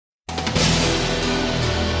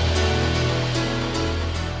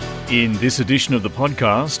In this edition of the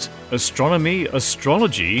podcast, astronomy,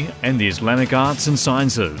 astrology and the Islamic arts and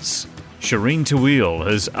sciences. Shireen Tawil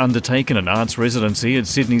has undertaken an arts residency at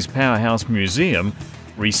Sydney's Powerhouse Museum,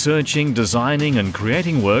 researching, designing and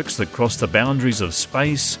creating works that cross the boundaries of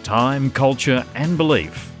space, time, culture and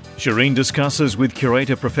belief. Shireen discusses with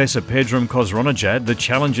curator Professor Pedram Khosronejad the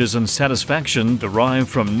challenges and satisfaction derived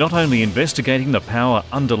from not only investigating the power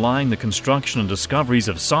underlying the construction and discoveries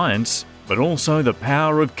of science, but also the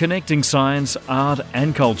power of connecting science, art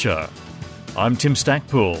and culture. I'm Tim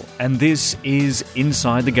Stackpool, and this is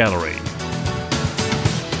Inside the Gallery.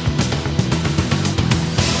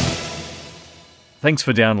 Thanks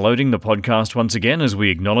for downloading the podcast once again as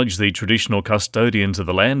we acknowledge the traditional custodians of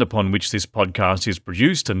the land upon which this podcast is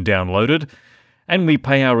produced and downloaded, and we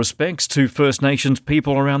pay our respects to First Nations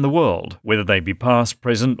people around the world, whether they be past,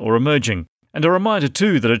 present or emerging. And a reminder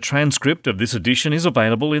too that a transcript of this edition is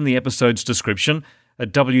available in the episode's description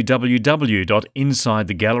at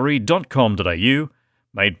www.insidethegallery.com.au,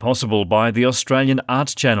 made possible by the Australian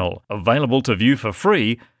Arts Channel, available to view for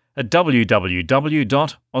free at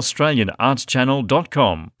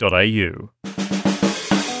www.australianartschannel.com.au.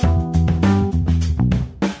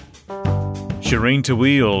 Shireen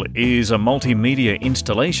Tawil is a multimedia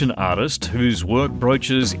installation artist whose work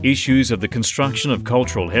broaches issues of the construction of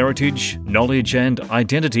cultural heritage, knowledge and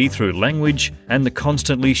identity through language and the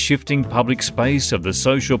constantly shifting public space of the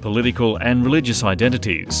social, political and religious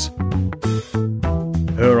identities.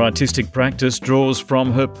 Her artistic practice draws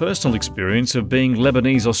from her personal experience of being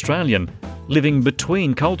Lebanese-Australian, living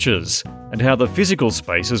between cultures, and how the physical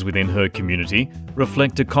spaces within her community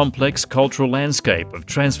reflect a complex cultural landscape of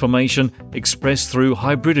transformation expressed through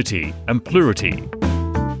hybridity and plurality.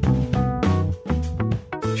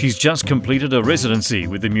 She's just completed a residency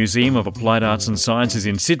with the Museum of Applied Arts and Sciences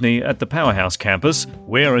in Sydney at the Powerhouse campus,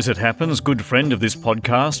 where, as it happens, good friend of this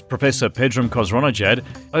podcast, Professor Pedram Khosronejad,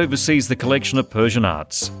 oversees the collection of Persian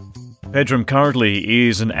arts. Pedram currently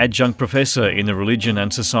is an adjunct professor in the Religion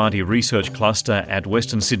and Society Research Cluster at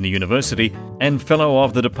Western Sydney University and fellow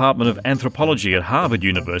of the Department of Anthropology at Harvard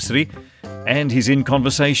University, and he's in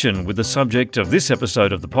conversation with the subject of this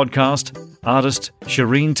episode of the podcast, artist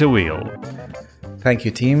Shireen Tawil. Thank you,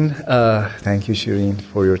 Tim. Thank you, Shireen,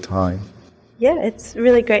 for your time. Yeah, it's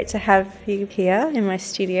really great to have you here in my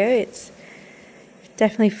studio. It's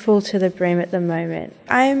definitely full to the brim at the moment.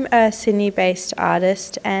 I'm a Sydney-based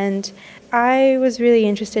artist and I was really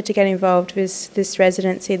interested to get involved with this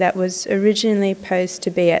residency that was originally posed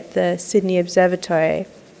to be at the Sydney Observatory,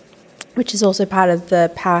 which is also part of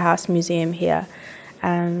the Powerhouse Museum here,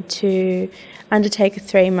 to undertake a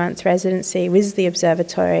 3-month residency with the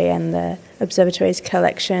observatory and the observatory's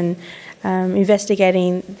collection,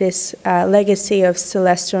 investigating this legacy of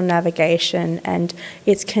celestial navigation and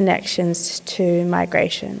its connections to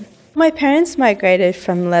migration. My parents migrated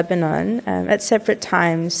from Lebanon at separate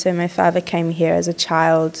times. So my father came here as a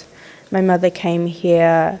child. My mother came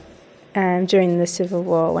here during the Civil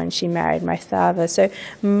War when she married my father. So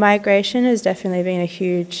migration has definitely been a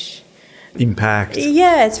huge impact.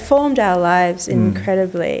 Yeah, it's formed our lives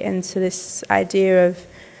incredibly. And so this idea of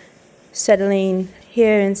settling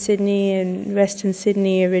here in Sydney and Western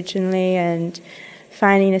Sydney originally and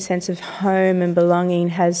finding a sense of home and belonging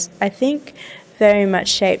has, I think, very much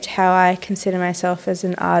shaped how I consider myself as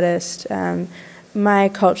an artist. My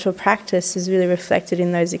cultural practice is really reflected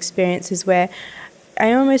in those experiences where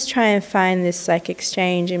I almost try and find this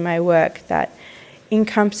exchange in my work that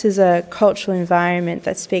encompasses a cultural environment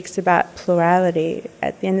that speaks about plurality.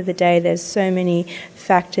 At the end of the day, there's so many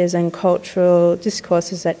factors and cultural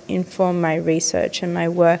discourses that inform my research and my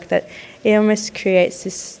work that it almost creates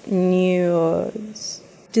this new or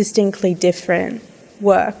distinctly different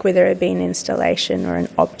work, whether it be an installation or an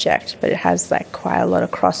object, but it has quite a lot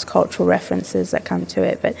of cross-cultural references that come to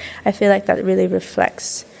it. But I feel like that really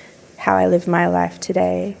reflects how I live my life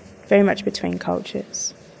today, very much between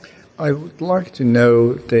cultures. I would like to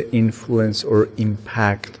know the influence or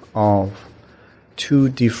impact of 2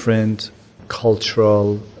 different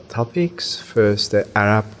cultural topics. First, the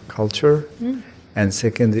Arab culture, and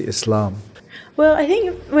second, the Islam. Well, I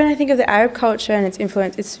think when I think of the Arab culture and its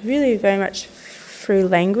influence, it's really very much through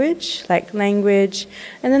language,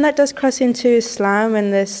 and then that does cross into Islam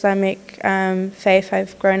and the Islamic faith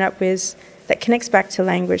I've grown up with. That connects back to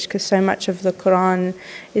language because so much of the Quran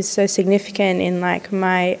is so significant in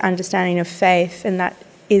my understanding of faith, and that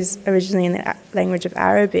is originally in the language of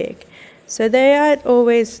Arabic. So they are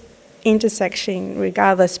always intersecting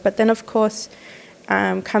regardless. But then of course,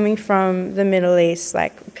 coming from the Middle East,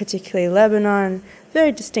 particularly Lebanon,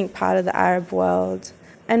 very distinct part of the Arab world,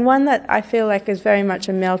 and one that I feel like is very much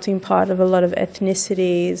a melting pot of a lot of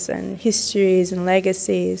ethnicities and histories and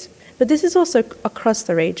legacies. But this is also across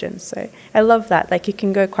the region, so I love that. Like, you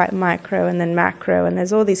can go quite micro and then macro, and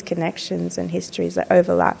there's all these connections and histories that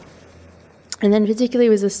overlap. And then particularly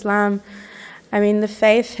with Islam, I mean, the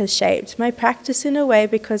faith has shaped my practice in a way,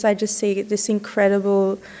 because I just see this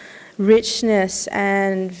incredible richness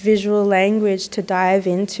and visual language to dive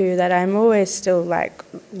into that I'm always still like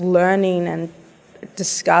learning and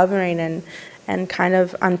discovering and kind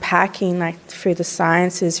of unpacking, like through the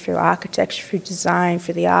sciences, through architecture, through design,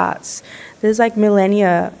 through the arts. There's like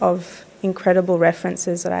millennia of incredible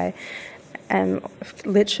references that I am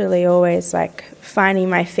literally always like finding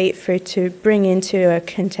my feet through to bring into a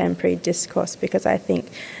contemporary discourse, because I think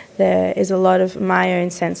there is a lot of my own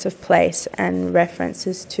sense of place and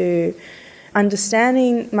references to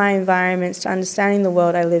understanding my environments, to understanding the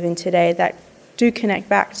world I live in today, that do connect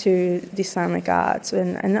back to the Islamic arts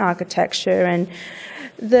and architecture and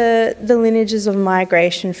the lineages of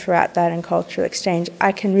migration throughout that and cultural exchange.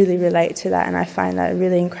 I can really relate to that, and I find that a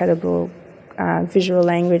really incredible visual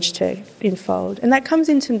language to unfold. And that comes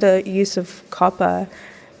into the use of copper.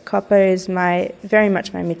 Copper is very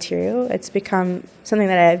much my material. It's become something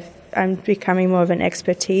that I'm becoming more of an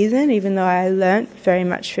expertise in, even though I learnt very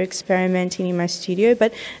much through experimenting in my studio.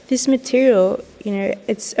 But this material,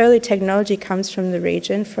 its early technology comes from the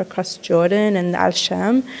region, across Jordan and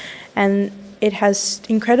Al-Sham, and it has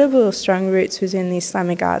incredible strong roots within the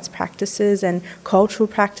Islamic arts practices and cultural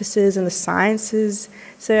practices and the sciences.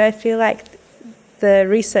 So I feel like the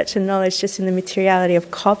research and knowledge just in the materiality of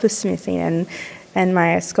coppersmithing and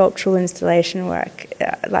my sculptural installation work,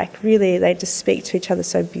 really they just speak to each other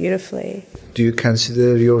so beautifully. Do you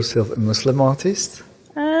consider yourself a Muslim artist?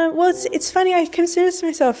 Well, it's funny, I consider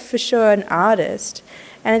myself for sure an artist.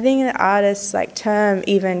 And I think an artist term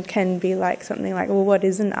even can be like something like, well, what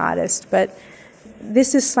is an artist? But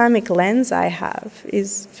this Islamic lens I have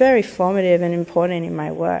is very formative and important in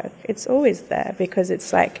my work. It's always there because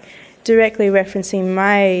it's like directly referencing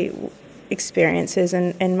my experiences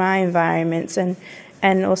and my environments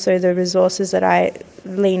and also the resources that I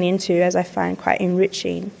lean into as I find quite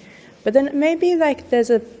enriching. But then maybe there's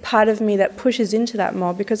a part of me that pushes into that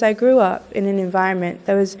more, because I grew up in an environment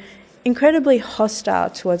that was incredibly hostile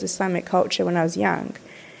towards Islamic culture when I was young.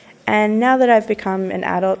 And now that I've become an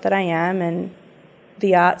adult that I am, and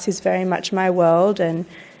the arts is very much my world and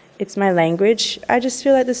it's my language, I just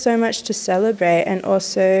feel like there's so much to celebrate and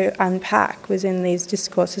also unpack within these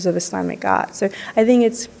discourses of Islamic art. So I think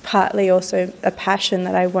it's partly also a passion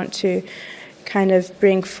that I want to kind of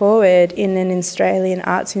bring forward in an Australian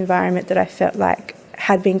arts environment that I felt like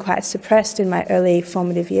had been quite suppressed in my early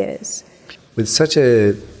formative years. With such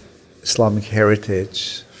a Islamic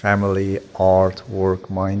heritage, family, art, work,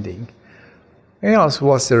 minding,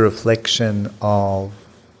 what's the reflection of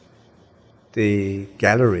the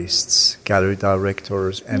gallerists, gallery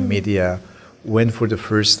directors and media when for the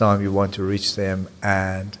first time you want to reach them,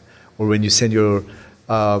 or when you send your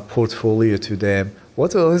portfolio to them,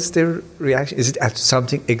 what was their reaction? Is it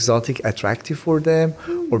something exotic, attractive for them,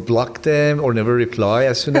 or block them, or never reply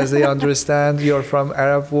as soon as they understand you're from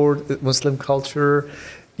Arab world, Muslim culture,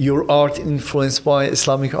 your art influenced by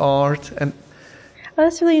Islamic art?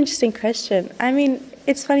 That's a really interesting question. I mean,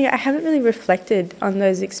 it's funny, I haven't really reflected on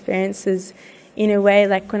those experiences in a way,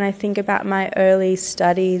 like when I think about my early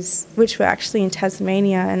studies, which were actually in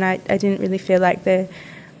Tasmania, and I didn't really feel like there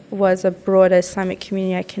was a broader Islamic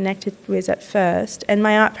community I connected with at first. And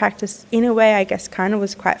my art practice, in a way, I guess, kind of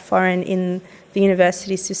was quite foreign in the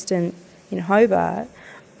university system in Hobart.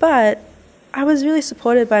 But I was really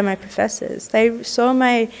supported by my professors. They saw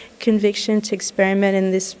my conviction to experiment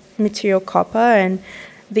in this material copper and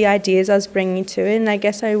the ideas I was bringing to it, and I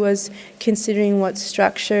guess I was considering what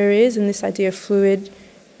structure is and this idea of fluid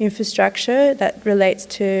infrastructure that relates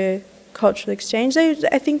to cultural exchange.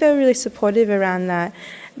 I think they were really supportive around that.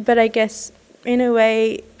 But I guess in a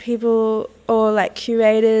way people, or like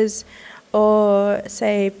curators or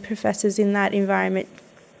say professors in that environment,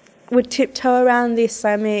 would tiptoe around the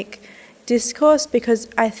Islamic discourse because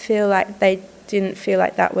I feel like they didn't feel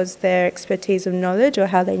like that was their expertise of knowledge or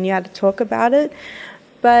how they knew how to talk about it.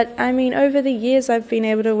 But I mean, over the years, I've been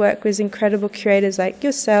able to work with incredible curators like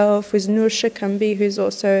yourself, with Noor Shakambi, who's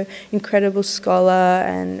also an incredible scholar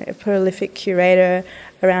and a prolific curator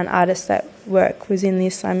around artists that work within the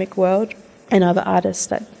Islamic world, and other artists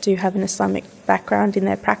that do have an Islamic background in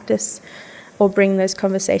their practice or bring those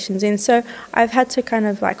conversations in. So I've had to kind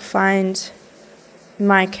of find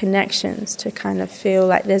my connections to kind of feel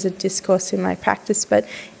like there's a discourse in my practice. But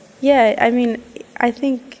yeah, I mean, I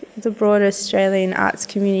think the broader Australian arts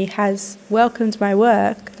community has welcomed my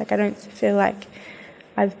work. Like, I don't feel like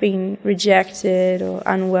I've been rejected or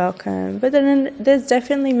unwelcome. But then there's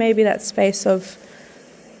definitely maybe that space of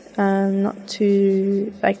not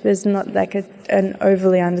too, like, there's not like an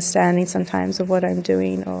overly understanding sometimes of what I'm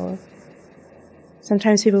doing, or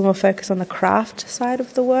sometimes people more focus on the craft side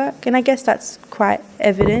of the work. And I guess that's quite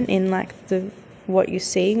evident in like what you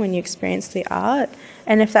see when you experience the art.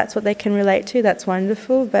 And if that's what they can relate to, that's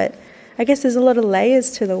wonderful. But I guess there's a lot of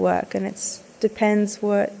layers to the work, and it depends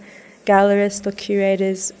what gallerists or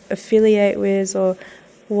curators affiliate with, or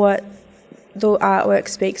what the artwork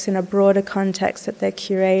speaks in a broader context that they're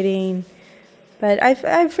curating. But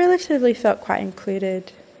I've relatively felt quite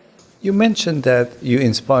included. You mentioned that you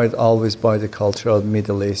inspired always by the culture of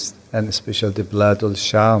Middle East, and especially the Bilad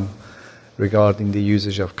al-Sham, regarding the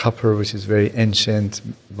usage of copper, which is very ancient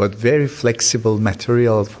but very flexible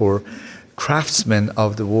material for craftsmen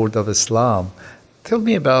of the world of Islam. Tell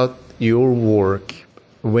me about your work,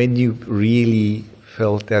 when you really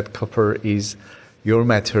felt that copper is your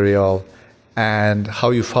material, and how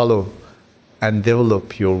you follow and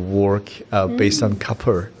develop your work based on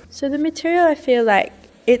copper. So the material, I feel like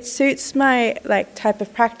it suits my type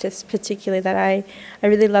of practice, particularly that I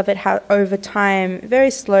really love it how over time,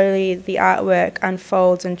 very slowly, the artwork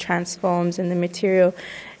unfolds and transforms, and the material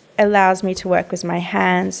allows me to work with my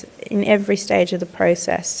hands in every stage of the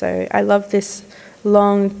process. So I love this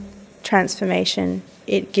long transformation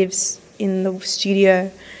it gives in the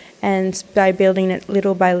studio, and by building it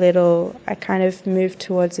little by little, I kind of move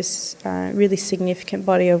towards this really significant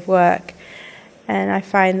body of work. And I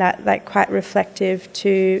find that quite reflective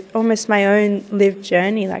to almost my own lived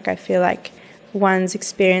journey. Like, I feel like one's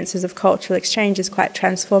experiences of cultural exchange is quite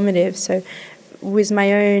transformative. So with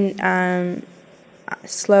my own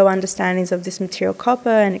slow understandings of this material copper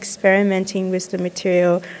and experimenting with the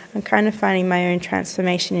material, I'm kind of finding my own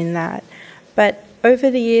transformation in that. But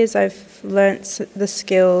over the years, I've learnt the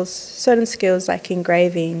skills, certain skills like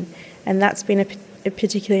engraving, and that's been a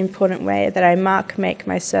particularly important way that I make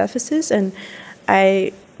my surfaces. And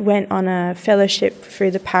I went on a fellowship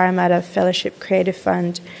through the Parramatta Fellowship Creative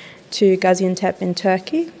Fund to Gaziantep in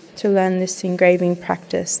Turkey to learn this engraving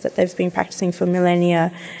practice that they've been practicing for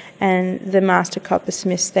millennia. And the master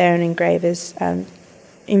coppersmiths there and engravers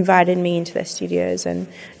invited me into their studios and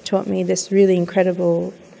taught me this really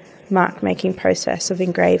incredible mark-making process of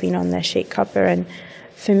engraving on their sheet copper. And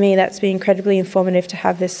for me, that's been incredibly informative to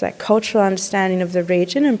have this cultural understanding of the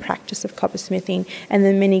region and practice of coppersmithing, and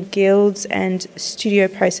the many guilds and studio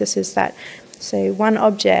processes that, so one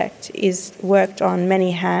object is worked on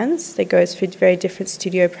many hands that goes through very different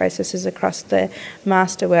studio processes across the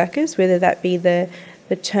master workers, whether that be the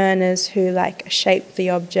turners who shape the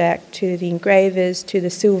object, to the engravers, to the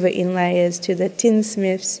silver inlayers, to the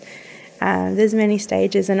tinsmiths. There's many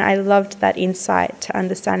stages, and I loved that insight to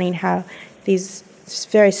understanding how these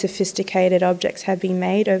very sophisticated objects have been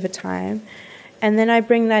made over time. And then I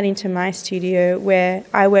bring that into my studio, where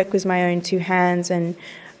I work with my own two hands and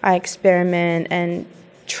I experiment and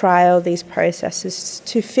trial these processes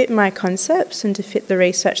to fit my concepts and to fit the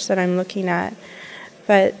research that I'm looking at.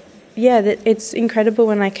 But yeah, it's incredible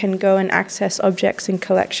when I can go and access objects in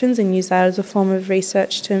collections and use that as a form of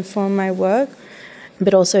research to inform my work.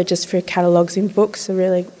 But also just through catalogues in books are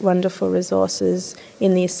really wonderful resources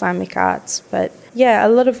in the Islamic arts. But yeah, a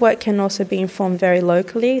lot of work can also be informed very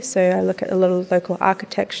locally. So I look at a lot of local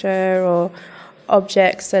architecture or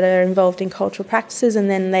objects that are involved in cultural practices, and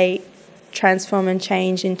then they transform and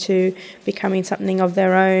change into becoming something of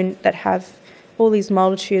their own that have all these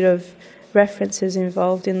multitude of references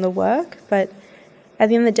involved in the work. But at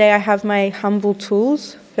the end of the day, I have my humble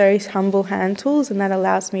tools, very humble hand tools, and that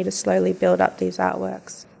allows me to slowly build up these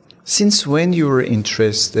artworks. Since when you were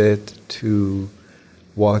interested to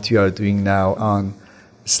what you are doing now on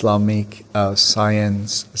Islamic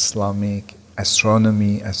science, Islamic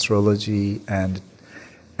astronomy, astrology,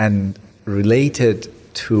 and related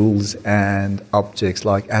tools and objects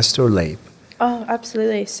like astrolabe? Oh,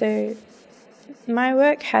 absolutely. So my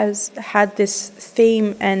work has had this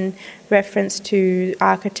theme and reference to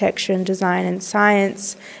architecture and design and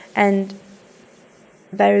science, and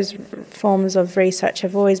those forms of research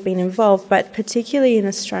have always been involved, but particularly in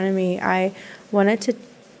astronomy, I wanted to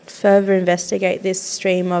further investigate this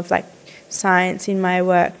stream of science in my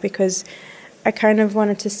work, because I kind of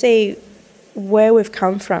wanted to see where we've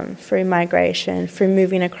come from through migration, through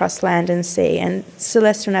moving across land and sea, and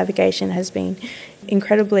celestial navigation has been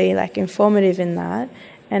incredibly informative in that.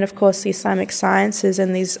 And of course the Islamic sciences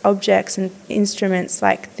and these objects and instruments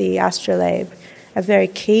like the astrolabe are very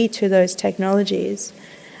key to those technologies.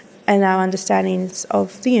 and our understandings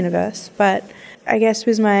of the universe. But I guess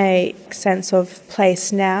with my sense of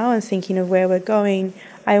place now and thinking of where we're going,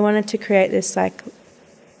 I wanted to create this like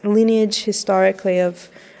lineage historically of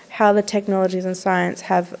how the technologies and science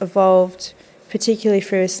have evolved, particularly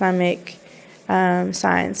through Islamic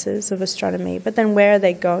sciences of astronomy, but then where are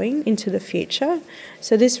they going into the future?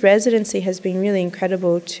 So this residency has been really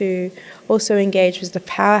incredible to also engage with the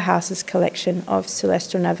Powerhouses collection of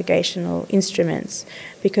celestial navigational instruments,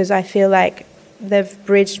 because I feel like they've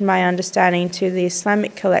bridged my understanding to the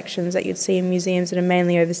Islamic collections that you'd see in museums that are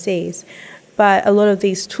mainly overseas. But a lot of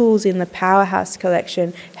these tools in the Powerhouse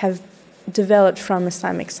collection have developed from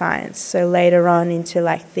Islamic science. So later on into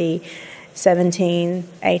like the 1800s,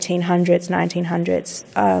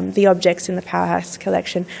 1900s, the objects in the Powerhouse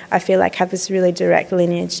collection, I feel like have this really direct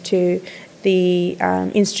lineage to the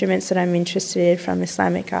instruments that I'm interested in from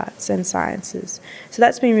Islamic arts and sciences. So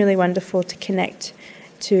that's been really wonderful to connect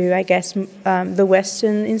to, I guess, the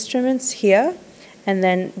Western instruments here, and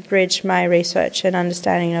then bridge my research and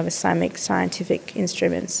understanding of Islamic scientific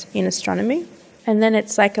instruments in astronomy. And then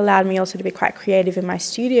it's like allowed me also to be quite creative in my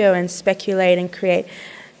studio and speculate and create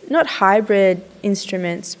not hybrid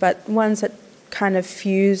instruments, but ones that kind of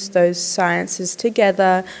fuse those sciences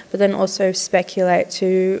together, but then also speculate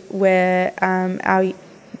to where our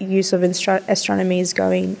use of astronomy is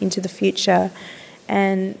going into the future.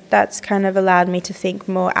 And that's kind of allowed me to think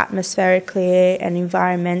more atmospherically and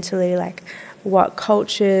environmentally, like what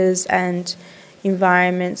cultures and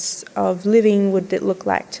environments of living would it look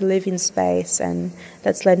like to live in space. And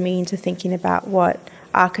that's led me into thinking about what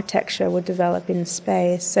architecture would develop in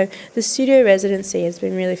space. So the studio residency has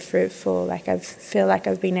been really fruitful. Like I feel like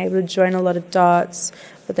I've been able to join a lot of dots,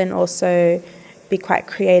 but then also be quite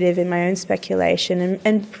creative in my own speculation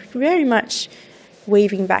and very much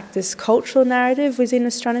weaving back this cultural narrative within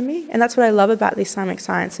astronomy. And that's what I love about the Islamic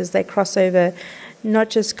sciences. They cross over not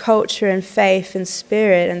just culture and faith and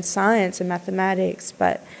spirit and science and mathematics,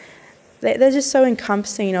 but they're just so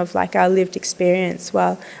encompassing of like our lived experience.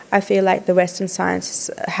 Well, I feel like the Western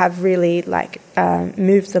sciences have really like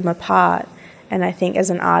moved them apart. And I think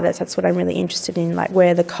as an artist, that's what I'm really interested in, like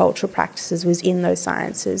where the cultural practices within those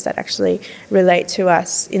sciences that actually relate to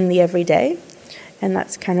us in the everyday. And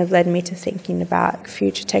that's kind of led me to thinking about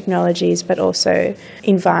future technologies, but also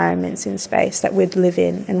environments in space that we'd live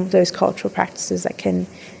in and those cultural practices that can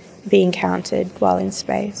be encountered while in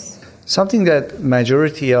space. Something that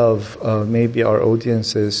majority of maybe our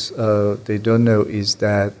audiences, they don't know is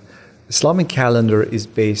that Islamic calendar is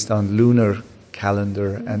based on lunar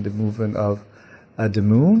calendar and the movement of the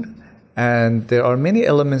moon. And there are many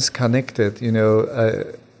elements connected,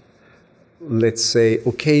 let's say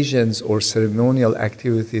occasions or ceremonial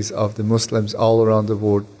activities of the Muslims all around the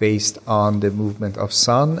world based on the movement of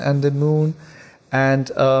sun and the moon. And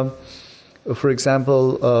for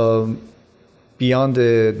example, beyond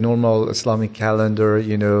the normal Islamic calendar,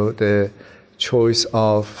 the choice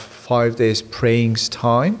of 5 days praying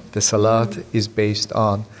time, the Salat, is based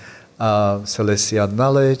on celestial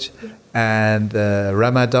knowledge, and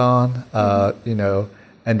Ramadan,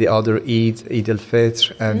 and the other Eid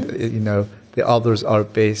al-Fitr, and the others are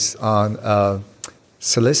based on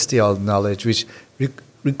celestial knowledge, which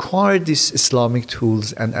require these Islamic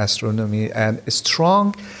tools and astronomy and a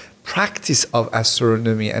strong practice of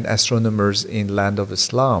astronomy and astronomers in land of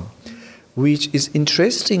Islam, which is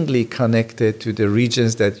interestingly connected to the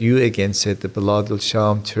regions that you again said, the Bilad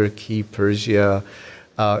al-Sham, Turkey, Persia,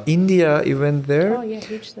 India, even there. Oh, yeah,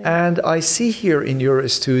 hugely. And I see here in your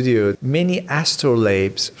studio many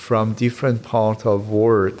astrolabes from different parts of the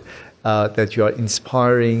world that you are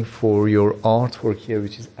inspiring for your artwork here,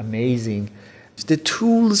 which is amazing. The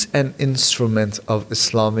tools and instruments of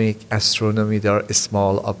Islamic astronomy, they are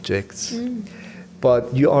small objects.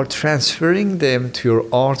 But you are transferring them to your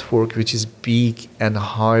artwork, which is big and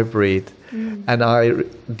hybrid. And I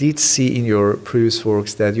did see in your previous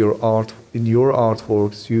works that in your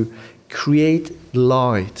artworks, you create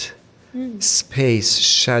light, space,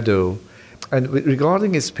 shadow. And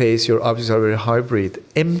regarding space, your objects are very hybrid.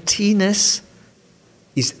 Emptiness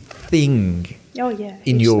is thing. Oh, yeah.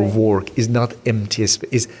 In your work is not empty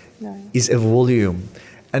space, is a volume.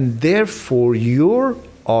 And therefore, your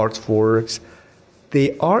artworks,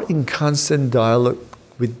 they are in constant dialogue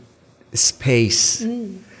with space.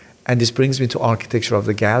 And this brings me to architecture of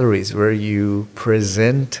the galleries, where you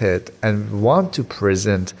presented and want to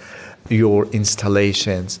present your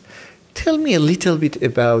installations. Tell me a little bit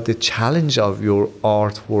about the challenge of your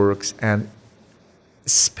artworks and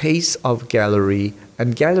space of gallery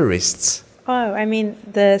and gallerists. Oh, I mean,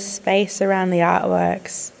 the space around the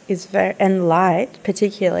artworks is very, and light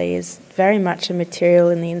particularly, is very much a material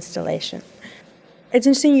in the installation. It's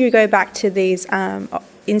interesting you go back to these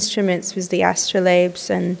instruments with the astrolabes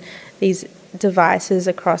and these devices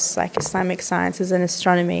across like Islamic sciences and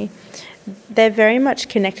astronomy. They're very much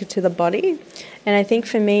connected to the body. And I think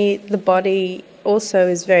for me, the body also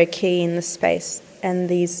is very key in the space. And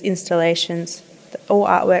these installations, all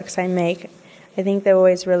artworks I make, I think they're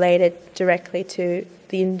always related directly to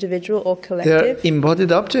the individual or collective. They're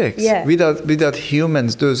embodied objects. Yeah. Without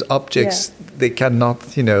humans, those objects, they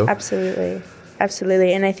cannot, Absolutely.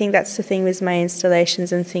 Absolutely. And I think that's the thing with my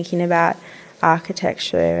installations and thinking about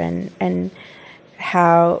architecture and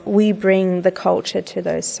how we bring the culture to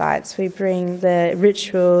those sites. We bring the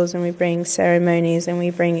rituals and we bring ceremonies and we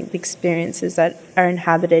bring the experiences that are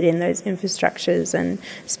inhabited in those infrastructures and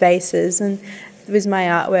spaces. And with my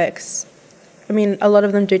artworks, I mean, a lot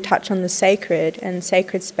of them do touch on the sacred, and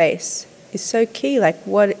sacred space is so key. Like,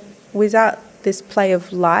 without this play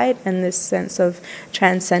of light and this sense of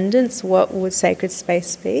transcendence, what would sacred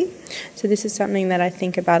space be? So this is something that I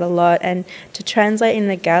think about a lot, and to translate in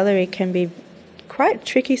the gallery can be quite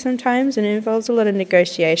tricky sometimes, and it involves a lot of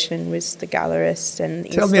negotiation with the gallerist and the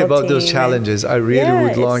Tell me about those challenges. I really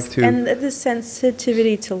would like to. And the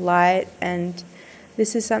sensitivity to light, and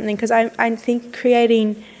this is something, because I think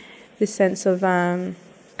creating this sense of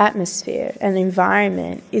atmosphere and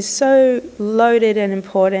environment is so loaded and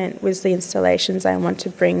important with the installations I want to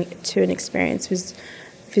bring to an experience with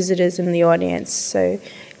visitors and the audience. So,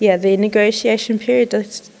 yeah, the negotiation period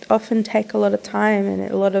does often take a lot of time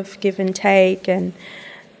and a lot of give and take. And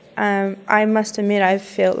I must admit, I've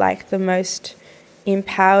felt like the most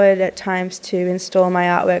empowered at times to install my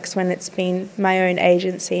artworks when it's been my own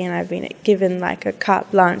agency and I've been given like a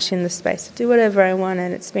carte blanche in the space to do whatever I want,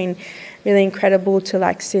 and it's been really incredible to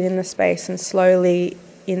like sit in the space and slowly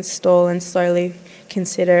install and slowly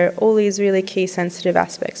consider all these really key sensitive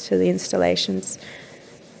aspects to the installations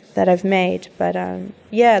that I've made. But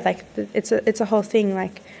like it's a whole thing,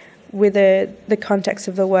 like whether the context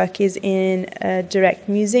of the work is in a direct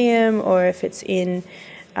museum or if it's in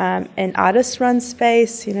an artist-run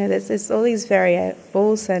space, there's all these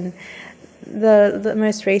variables. And the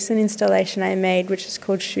most recent installation I made, which is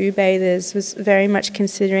called Shoe Bathers, was very much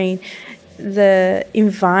considering the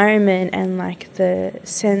environment and like the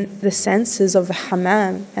senses of the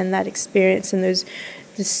hammam and that experience, and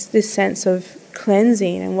this sense of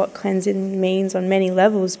cleansing and what cleansing means on many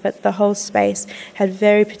levels. But the whole space had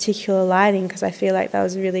very particular lighting because I feel like that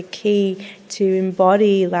was really key to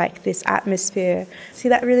embody like this atmosphere. See,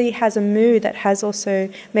 that really has a mood that has also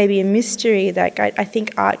maybe a mystery. That I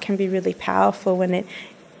think art can be really powerful when it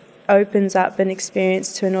opens up an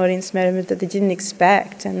experience to an audience member that they didn't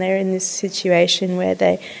expect, and they're in this situation where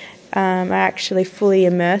they are actually fully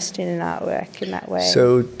immersed in an artwork in that way.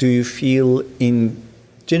 So do you feel,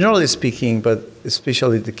 generally speaking, but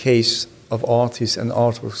especially the case of artists and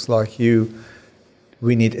artworks like you,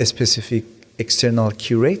 we need a specific external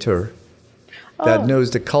curator that knows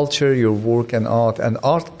the culture, your work and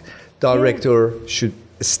art director should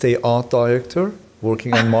stay art director,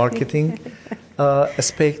 working on marketing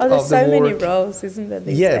aspect of the work. There's so many roles, isn't there?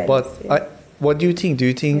 These days? But what do you think? Do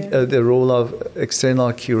you think the role of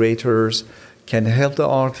external curators can help the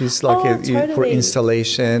artists Totally. for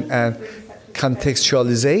installation and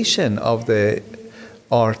contextualization of the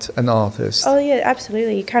art and artist? Oh yeah,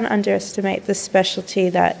 absolutely. You can't underestimate the specialty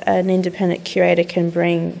that an independent curator can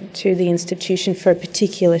bring to the institution for a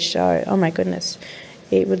particular show. Oh my goodness,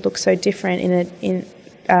 it would look so different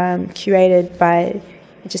curated by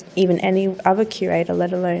just even any other curator,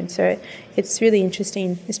 let alone. So it's really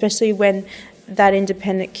interesting, especially when that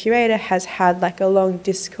independent curator has had like a long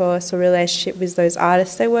discourse or relationship with those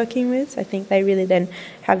artists they're working with. I think they really then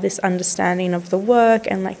have this understanding of the work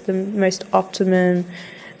and like the most optimum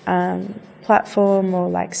platform or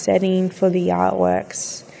like setting for the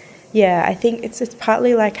artworks. Yeah, I think it's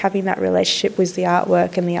partly like having that relationship with the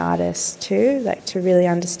artwork and the artist too, like to really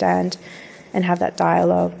understand and have that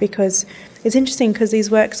dialogue, because it's interesting because these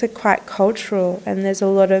works are quite cultural and there's a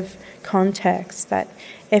lot of context that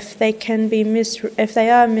if they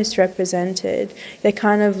are misrepresented, they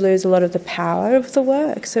kind of lose a lot of the power of the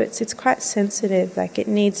work. So it's quite sensitive. Like it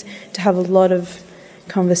needs to have a lot of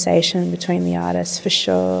conversation between the artists for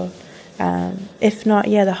sure. If not,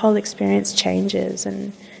 the whole experience changes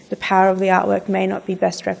and the power of the artwork may not be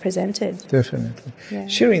best represented. Definitely. Yeah.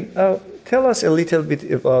 Shireen, tell us a little bit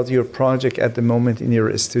about your project at the moment in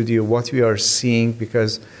your studio, what we are seeing,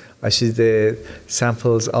 because I see the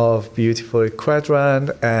samples of beautiful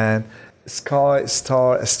quadrant and Sky,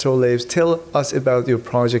 Star, Astrolabes. Tell us about your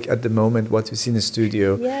project at the moment, what you see in the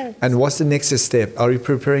studio. Yes. And what's the next step? Are you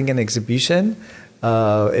preparing an exhibition,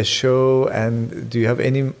 a show, and do you have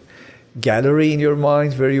any gallery in your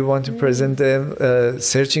mind where you want to present them,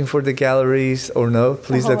 searching for the galleries or no?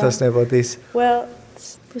 Please let us know about this. Well,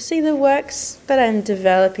 see, the works that I'm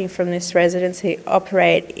developing from this residency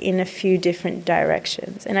operate in a few different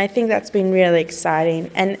directions. And I think that's been really exciting.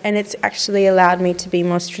 And it's actually allowed me to be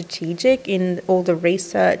more strategic in all the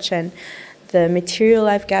research and the material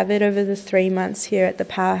I've gathered over the 3 months here at the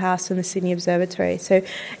Powerhouse and the Sydney Observatory. So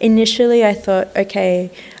initially I thought,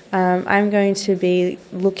 okay, I'm going to be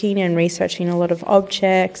looking and researching a lot of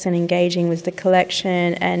objects and engaging with the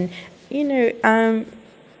collection and,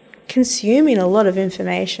 consuming a lot of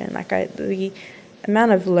information. The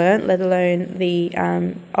amount I've learnt, let alone the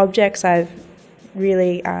objects I've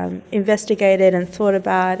really investigated and thought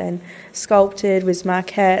about and sculpted with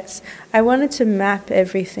maquettes. I wanted to map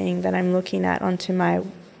everything that I'm looking at onto my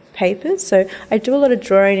papers. So I do a lot of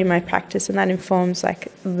drawing in my practice, and that informs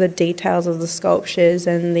the details of the sculptures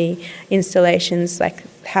and the installations,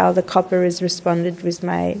 how the copper is responded with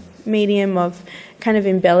my medium of kind of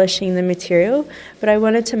embellishing the material. But I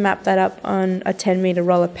wanted to map that up on a 10-metre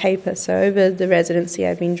roll of paper. So over the residency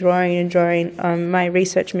I've been drawing my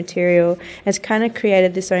research material. It's kind of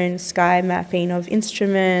created this own sky mapping of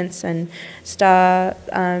instruments and star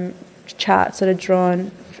charts that are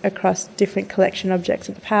drawn across different collection objects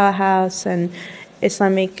at the Powerhouse and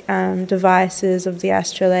Islamic devices of the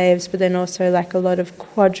astrolabes, but then also a lot of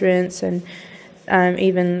quadrants and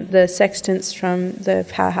even the sextants from the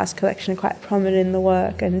Powerhouse collection are quite prominent in the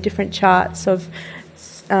work, and different charts of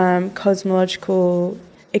cosmological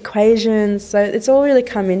equations. So it's all really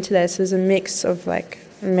come into this as a mix of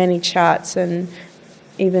many charts and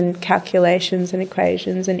even calculations and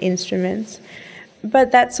equations and instruments.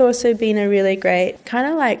 But that's also been a really great kind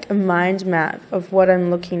of a mind map of what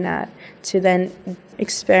I'm looking at to then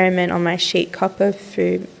experiment on my sheet copper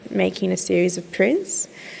through making a series of prints.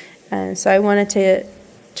 So I wanted to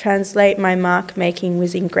translate my mark making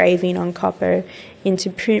with engraving on copper into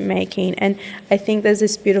printmaking. And I think there's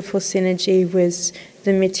this beautiful synergy with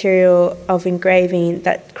the material of engraving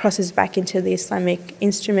that crosses back into the Islamic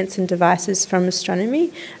instruments and devices from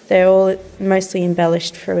astronomy. They're all mostly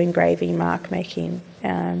embellished through engraving mark making,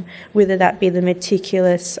 whether that be the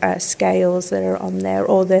meticulous scales that are on there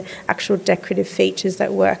or the actual decorative features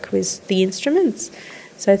that work with the instruments.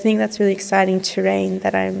 So I think that's really exciting terrain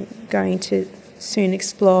that I'm going to soon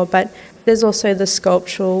explore. But there's also the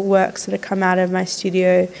sculptural works that have come out of my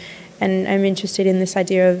studio, and I'm interested in this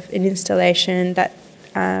idea of an installation that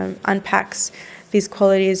unpacks these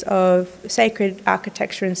qualities of sacred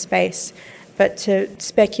architecture and space, but to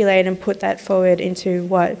speculate and put that forward into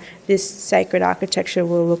what this sacred architecture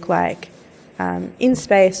will look like in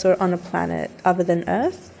space or on a planet other than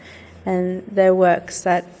Earth. And they're works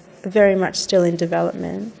that are very much still in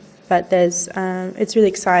development, but it's really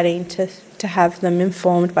exciting to have them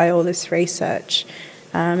informed by all this research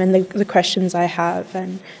and the questions I have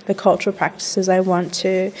and the cultural practices I want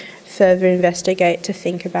to further investigate to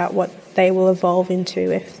think about what they will evolve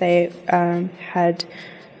into if they had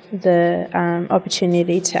the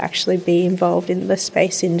opportunity to actually be involved in the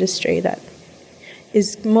space industry that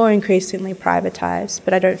is more increasingly privatised,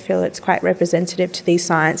 but I don't feel it's quite representative to these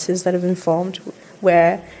sciences that have informed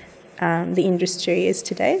where the industry is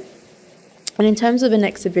today. And in terms of an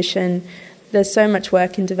exhibition, there's so much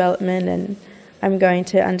work in development, and I'm going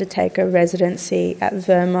to undertake a residency at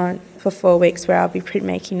Vermont for 4 weeks where I'll be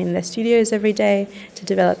printmaking in their studios every day to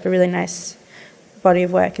develop a really nice body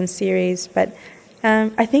of work and series. But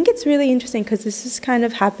I think it's really interesting because this has kind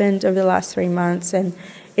of happened over the last 3 months, and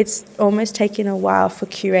it's almost taken a while for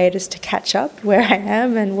curators to catch up where I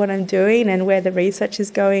am and what I'm doing and where the research is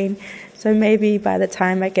going. So maybe by the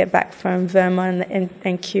time I get back from Vermont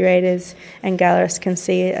and curators and gallerists can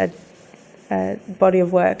see a body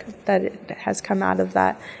of work that has come out of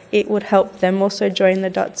that, it would help them also join the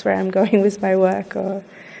dots where I'm going with my work or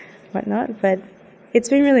whatnot. But it's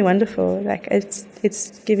been really wonderful.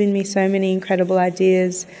 It's given me so many incredible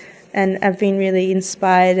ideas, and I've been really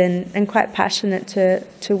inspired and quite passionate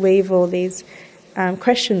to weave all these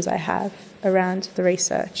questions I have around the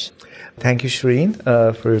research. Thank you, Shireen,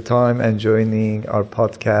 for your time and joining our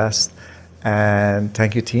podcast. And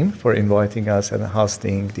thank you, team, for inviting us and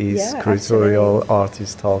hosting this curatorial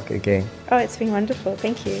artist talk again. Oh, it's been wonderful.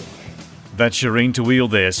 Thank you. That's Shireen Tawil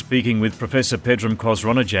there, speaking with Professor Pedram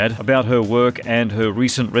Khosronejad about her work and her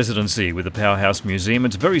recent residency with the Powerhouse Museum.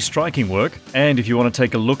 It's very striking work, and if you want to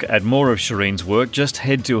take a look at more of Shireen's work, just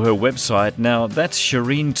head to her website. Now, that's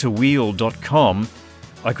shireentawil.com,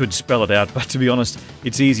 I could spell it out, but to be honest,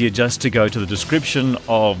 it's easier just to go to the description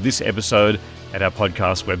of this episode at our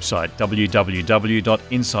podcast website,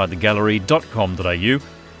 www.insidethegallery.com.au,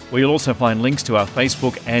 where you'll also find links to our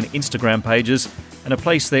Facebook and Instagram pages and a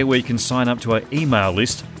place there where you can sign up to our email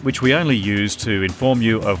list, which we only use to inform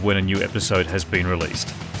you of when a new episode has been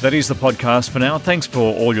released. That is the podcast for now. Thanks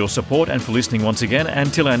for all your support and for listening once again.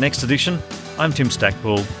 Until our next edition, I'm Tim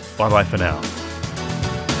Stackpool. Bye-bye for now.